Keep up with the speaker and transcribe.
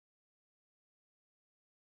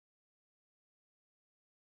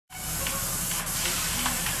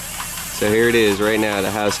So here it is right now,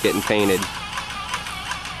 the house getting painted.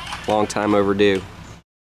 Long time overdue.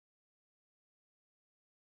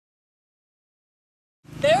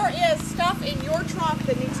 There is stuff in your trunk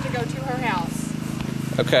that needs to go to her house.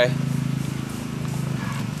 Okay.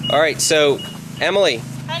 All right, so Emily.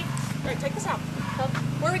 Hey, all right, take this out.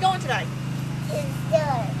 Where are we going today?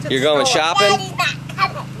 You're going shopping? Daddy's not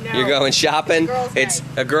coming. No. You're going shopping? It's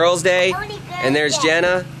a girls' day. It's a girls' day, Only girls' and there's day.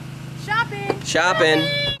 Jenna Shopping. shopping.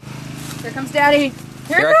 Here comes Daddy.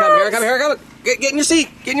 Here I come, here I come, here I come. Get in your seat,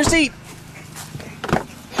 get in your seat.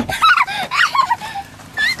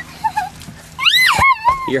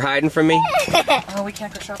 You're hiding from me? Oh, we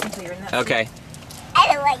can't go shopping until you're in that. Okay.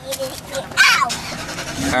 I don't want you to see.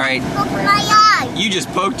 Ow! All right. Poke my eye. You just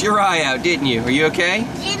poked your eye out, didn't you? Are you okay?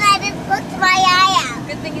 Jenna, I just poked my eye out.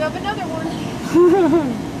 Good thing you have another one.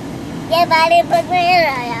 Yeah, but I didn't poke my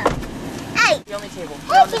eye out. Hey! The only table.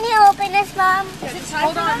 Hey, can you open this, Mom? Is it time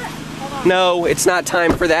Hold on. Hold on. No, it's not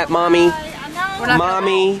time for that, Mommy. I know. We're not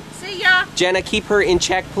Mommy. Gonna... See ya. Jenna, keep her in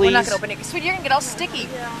check, please. We're not gonna open it. Sweetie, you're gonna get all sticky.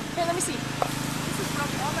 Yeah. Here, let me see.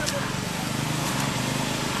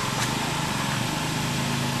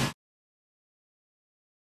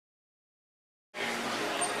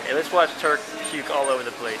 Hey, let's watch Turk puke all over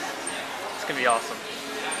the place. It's gonna be awesome.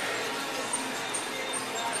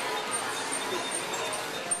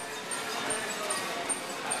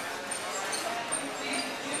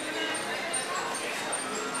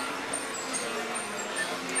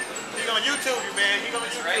 He's on YouTube, you man. He's on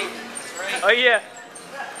YouTube. That's right. Oh yeah.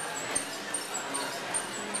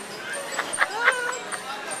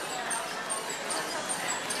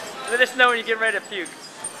 Let us know when you get ready to puke.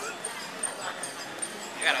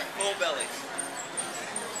 You got a full belly.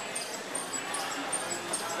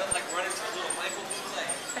 Felt like running to a little Michael Bublé.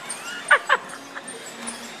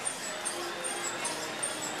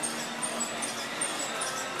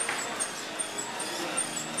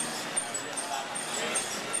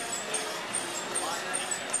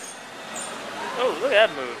 Oh, look at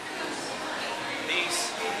that move.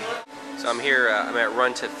 Peace. So I'm here, I'm at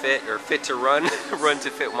Run to Fit, or Fit to Run, Run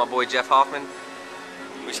to Fit with my boy Jeff Hoffman.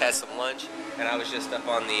 We just had some lunch, and I was just up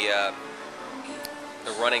on the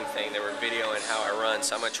running thing. They were videoing how I run,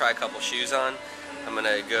 so I'm gonna try a couple shoes on. I'm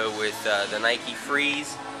gonna go with the Nike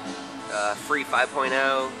Freeze, Free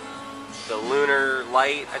 5.0, the Lunar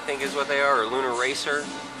Light, I think is what they are, or Lunar Racer,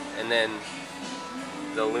 and then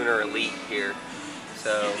the Lunar Elite here.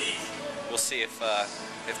 So we'll see if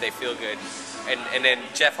they feel good. And then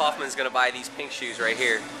Jeff Hoffman's gonna buy these pink shoes right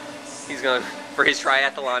here. He's gonna, for his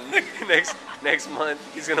triathlon next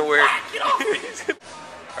month, he's gonna wear.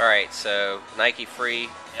 All right, so Nike Free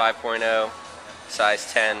 5.0,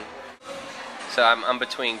 size 10. So I'm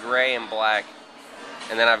between gray and black,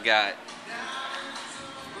 and then I've got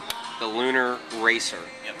the Lunar Racer.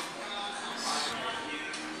 Yep.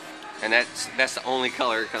 And that's the only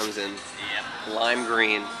color it comes in. Yep. Lime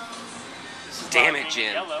green. Damn it,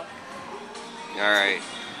 Jen. Yellow. All right.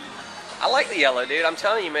 I like the yellow, dude. I'm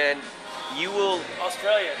telling you, man. You will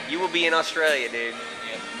be in Australia, dude.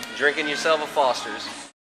 Yep. Drinking yourself a Foster's.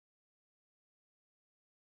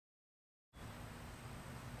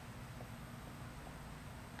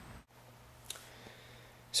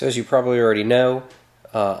 So as you probably already know,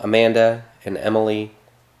 Amanda and Emily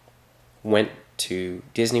went to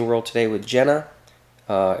Disney World today with Jenna.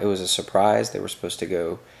 It was a surprise. They were supposed to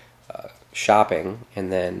go shopping, and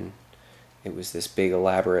then it was this big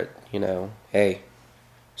elaborate, hey,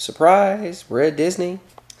 surprise, we're at Disney.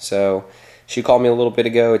 So she called me a little bit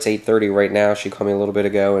ago. It's 8:30 right now. She called me a little bit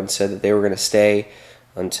ago and said that they were going to stay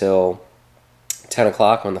until 10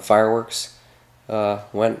 o'clock when the fireworks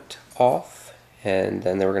went off, and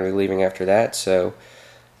then they were going to be leaving after that. So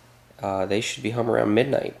they should be home around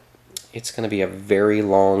midnight. It's going to be a very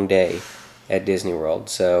long day at Disney World.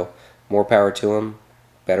 So more power to them.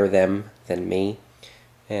 Better them than me.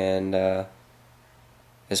 And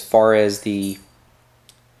as far as the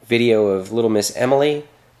video of Little Miss Emily,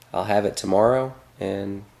 I'll have it tomorrow,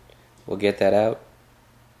 and we'll get that out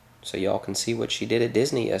so y'all can see what she did at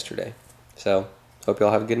Disney yesterday. So, hope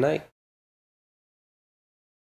y'all have a good night.